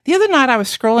The other night I was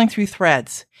scrolling through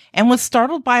Threads and was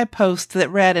startled by a post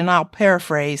that read, and I'll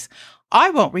paraphrase, "I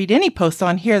won't read any post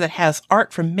on here that has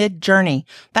art from Mid-Journey.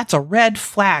 That's a red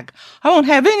flag. I won't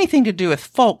have anything to do with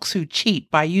folks who cheat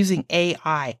by using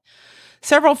AI."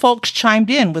 Several folks chimed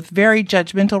in with very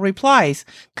judgmental replies,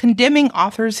 condemning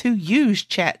authors who use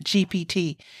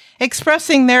ChatGPT,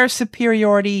 expressing their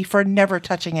superiority for never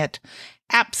touching it,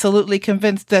 absolutely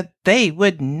convinced that they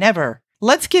would never.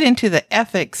 Let's get into the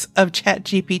ethics of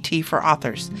ChatGPT for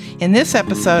authors in this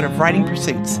episode of Writing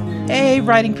Pursuits. Hey,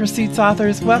 Writing Pursuits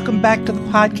authors, welcome back to the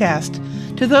podcast.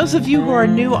 To those of you who are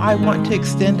new, I want to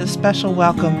extend a special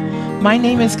welcome. My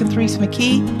name is Catrice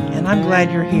McKee, and I'm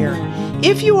glad you're here.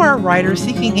 If you are a writer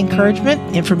seeking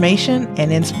encouragement, information,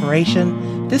 and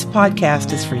inspiration, this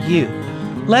podcast is for you.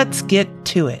 Let's get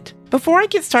to it. Before I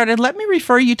get started, let me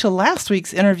refer you to last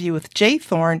week's interview with Jay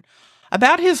Thorne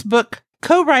about his book,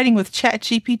 Co-Writing with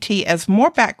ChatGPT, as more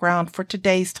background for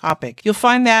today's topic. You'll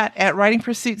find that at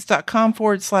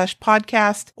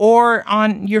writingpursuits.com/podcast or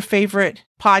on your favorite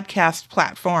podcast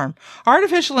platform.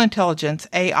 Artificial intelligence,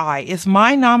 AI, is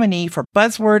my nominee for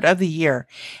Buzzword of the Year,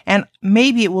 and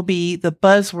maybe it will be the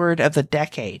buzzword of the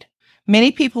decade.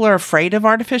 Many people are afraid of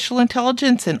artificial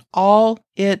intelligence in all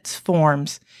its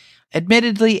forms.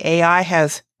 Admittedly, AI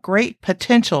has great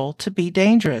potential to be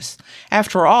dangerous.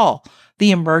 After all, the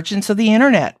emergence of the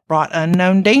internet brought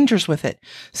unknown dangers with it.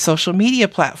 Social media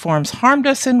platforms harmed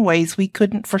us in ways we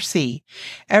couldn't foresee.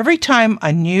 Every time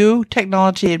a new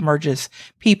technology emerges,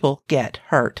 people get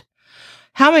hurt.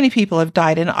 How many people have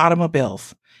died in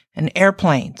automobiles and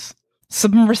airplanes,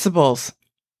 submersibles?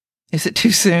 Is it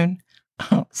too soon?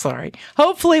 Oh, sorry.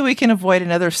 Hopefully we can avoid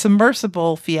another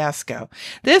submersible fiasco.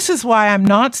 This is why I'm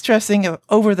not stressing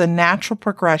over the natural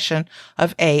progression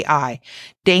of AI.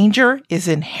 Danger is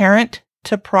inherent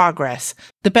to progress.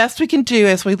 The best we can do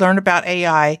as we learn about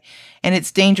AI and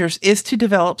its dangers is to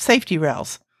develop safety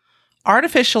rails.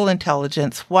 Artificial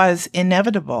intelligence was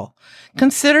inevitable.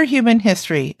 Consider human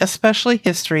history, especially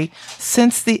history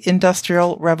since the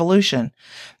Industrial Revolution.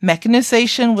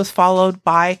 Mechanization was followed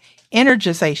by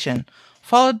energization,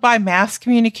 followed by mass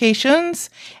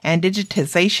communications and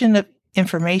digitization of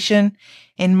information.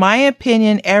 In my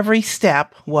opinion, every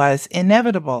step was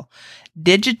inevitable.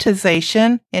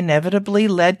 Digitization inevitably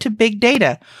led to big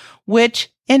data, which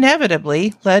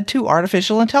inevitably led to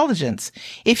artificial intelligence.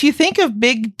 If you think of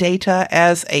big data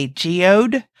as a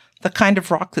geode, the kind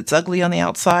of rock that's ugly on the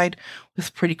outside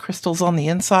with pretty crystals on the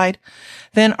inside,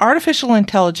 then artificial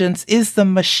intelligence is the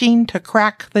machine to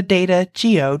crack the data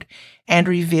geode and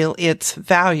reveal its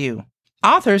value.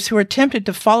 Authors who are tempted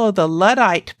to follow the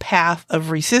Luddite path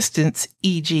of resistance,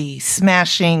 e.g.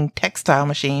 smashing textile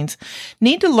machines,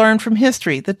 need to learn from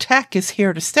history. The tech is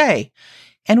here to stay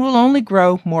and will only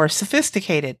grow more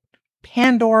sophisticated.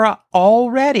 Pandora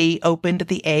already opened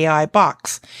the AI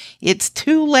box. It's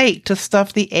too late to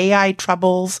stuff the AI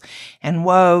troubles and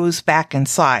woes back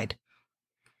inside.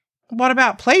 What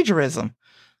about plagiarism?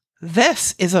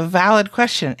 This is a valid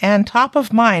question and top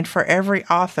of mind for every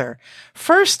author.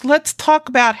 First, let's talk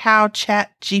about how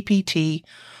ChatGPT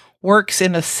works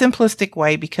in a simplistic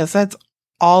way, because that's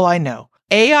all I know.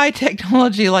 AI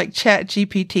technology like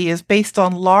ChatGPT is based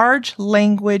on large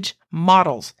language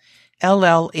models,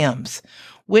 LLMs,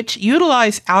 which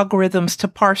utilize algorithms to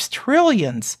parse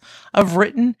trillions of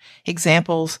written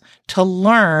examples to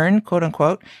learn, quote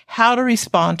unquote, how to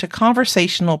respond to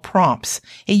conversational prompts.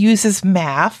 It uses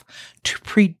math to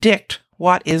predict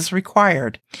what is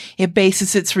required. It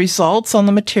bases its results on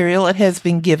the material it has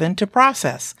been given to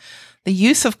process. The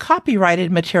use of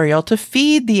copyrighted material to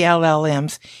feed the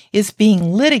LLMs is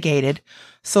being litigated,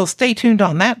 so stay tuned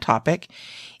on that topic.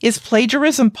 Is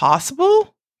plagiarism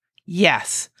possible?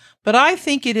 Yes. But I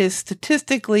think it is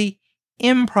statistically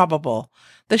improbable.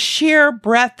 The sheer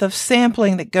breadth of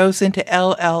sampling that goes into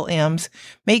LLMs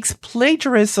makes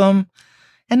plagiarism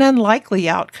an unlikely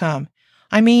outcome.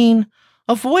 I mean,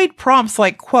 avoid prompts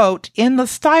like, quote, "in the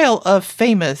style of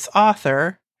famous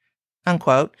author,"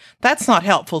 unquote. That's not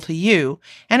helpful to you,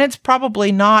 and it's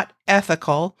probably not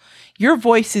ethical. Your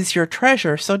voice is your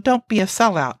treasure, so don't be a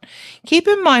sellout. Keep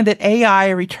in mind that AI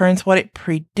returns what it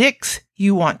predicts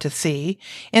you want to see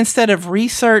instead of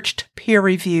researched,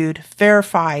 peer-reviewed,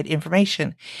 verified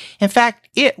information. In fact,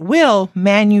 it will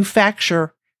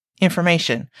manufacture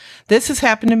information. This has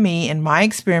happened to me in my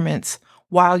experiments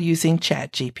while using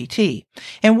ChatGPT.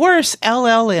 And worse,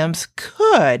 LLMs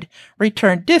could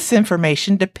return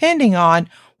disinformation depending on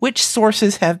which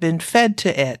sources have been fed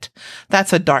to it.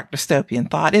 That's a dark dystopian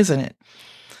thought, isn't it?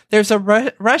 There's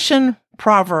a Russian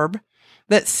proverb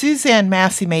that Suzanne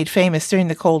Massey made famous during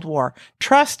the Cold War.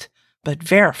 Trust but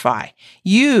verify.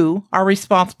 You are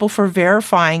responsible for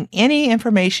verifying any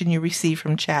information you receive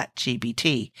from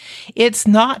ChatGPT. It's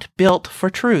not built for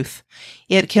truth.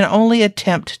 It can only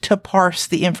attempt to parse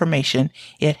the information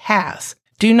it has.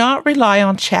 Do not rely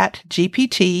on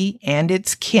ChatGPT and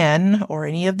its kin or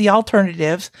any of the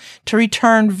alternatives to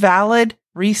return valid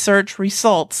research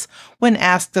results when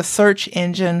asked a search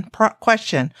engine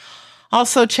question.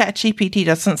 Also, ChatGPT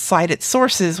doesn't cite its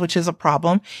sources, which is a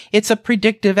problem. It's a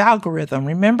predictive algorithm,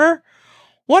 remember?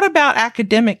 What about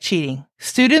academic cheating?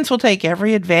 Students will take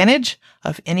every advantage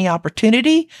of any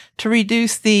opportunity to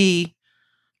reduce the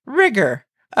rigor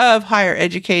of higher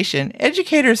education.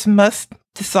 Educators must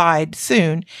decide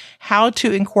soon how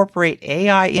to incorporate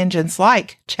AI engines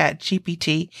like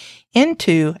ChatGPT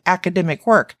into academic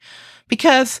work,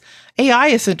 because AI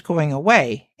isn't going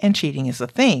away and cheating is a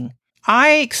thing.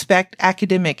 I expect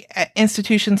academic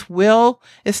institutions will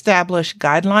establish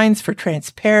guidelines for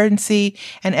transparency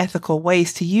and ethical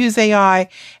ways to use AI,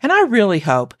 and I really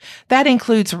hope that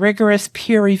includes rigorous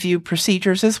peer review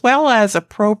procedures as well as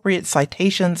appropriate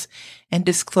citations and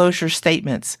disclosure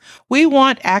statements. We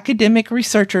want academic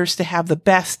researchers to have the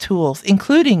best tools,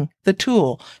 including the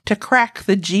tool to crack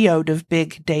the geode of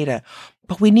big data.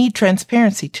 But we need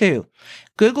transparency too.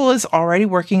 Google is already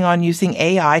working on using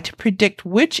AI to predict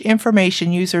which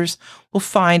information users will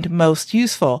find most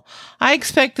useful. I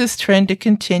expect this trend to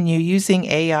continue using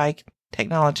AI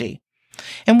technology.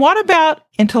 And what about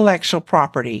intellectual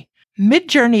property?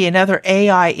 Midjourney and other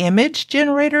AI image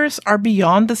generators are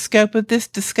beyond the scope of this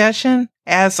discussion,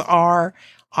 as are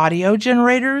audio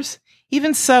generators.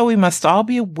 Even so, we must all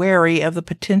be wary of the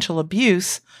potential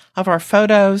abuse of our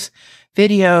photos,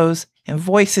 videos, and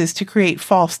voices to create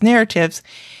false narratives,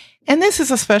 and this is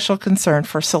a special concern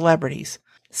for celebrities.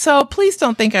 So please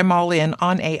don't think I'm all in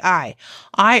on AI.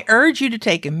 I urge you to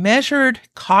take a measured,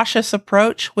 cautious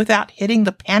approach without hitting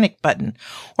the panic button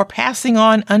or passing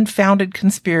on unfounded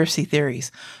conspiracy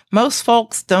theories. Most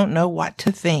folks don't know what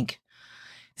to think.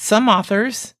 Some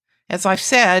authors, as I've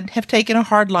said, have taken a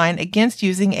hard line against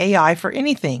using AI for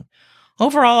anything.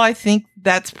 Overall, I think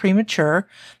that's premature.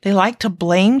 They like to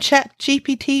blame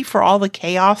ChatGPT for all the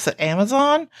chaos at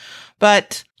Amazon,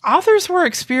 but authors were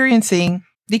experiencing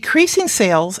decreasing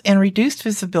sales and reduced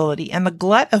visibility and the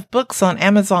glut of books on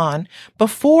Amazon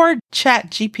before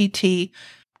ChatGPT.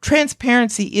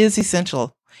 Transparency is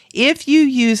essential. If you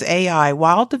use AI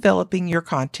while developing your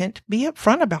content, be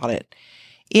upfront about it.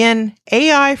 In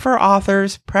AI for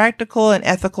Authors, Practical and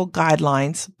Ethical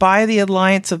Guidelines by the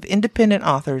Alliance of Independent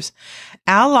Authors,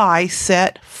 Ally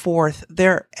set forth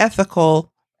their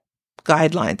ethical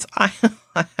guidelines.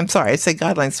 I'm sorry, I say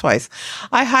guidelines twice.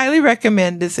 I highly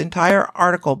recommend this entire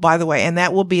article, by the way, and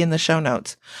that will be in the show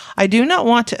notes. I do not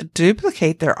want to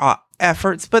duplicate their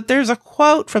efforts, but there's a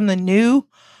quote from the new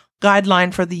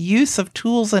guideline for the use of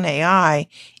tools and AI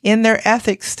in their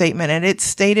ethics statement, and it's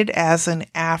stated as an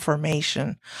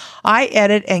affirmation. I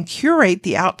edit and curate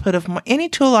the output of any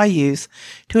tool I use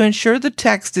to ensure the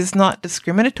text is not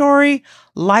discriminatory,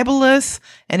 libelous,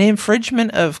 an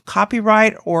infringement of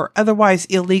copyright, or otherwise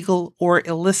illegal or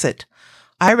illicit.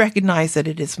 I recognize that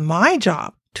it is my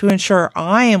job to ensure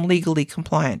I am legally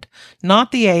compliant,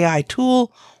 not the AI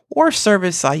tool or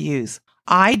service I use.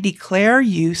 I declare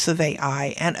use of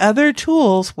AI and other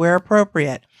tools where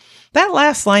appropriate. That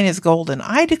last line is golden.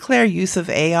 I declare use of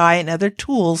AI and other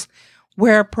tools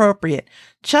where appropriate.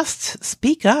 Just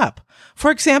speak up.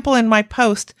 For example, in my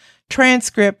post,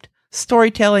 Transcript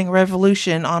Storytelling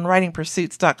Revolution on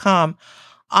writingpursuits.com,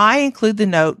 I include the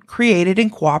note created in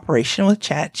cooperation with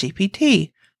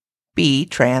ChatGPT. Be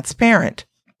transparent.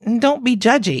 And don't be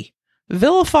judgy.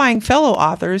 Vilifying fellow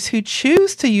authors who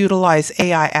choose to utilize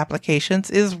AI applications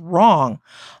is wrong.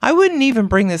 I wouldn't even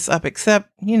bring this up except,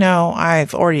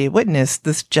 I've already witnessed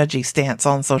this judgy stance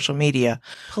on social media.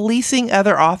 Policing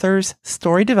other authors'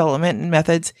 story development and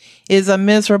methods is a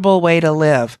miserable way to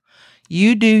live.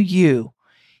 You do you.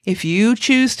 If you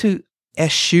choose to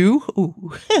eschew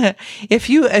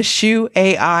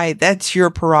AI, that's your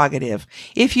prerogative.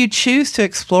 If you choose to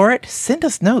explore it, send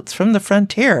us notes from the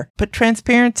frontier. But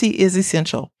transparency is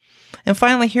essential. And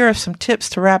finally, here are some tips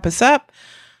to wrap us up.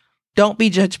 Don't be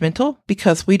judgmental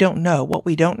because we don't know what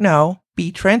we don't know. Be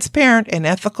transparent and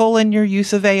ethical in your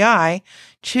use of AI.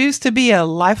 Choose to be a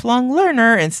lifelong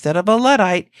learner instead of a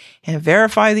Luddite, and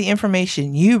verify the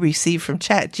information you receive from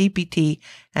ChatGPT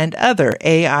and other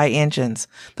AI engines.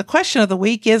 The question of the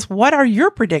week is, what are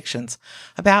your predictions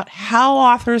about how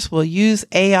authors will use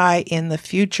AI in the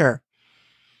future?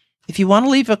 If you want to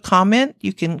leave a comment,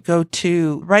 you can go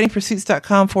to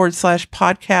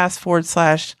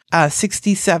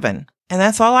writingpursuits.com/podcast/67. And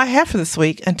that's all I have for this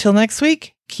week. Until next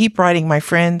week, Keep writing, my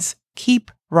friends. Keep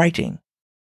writing.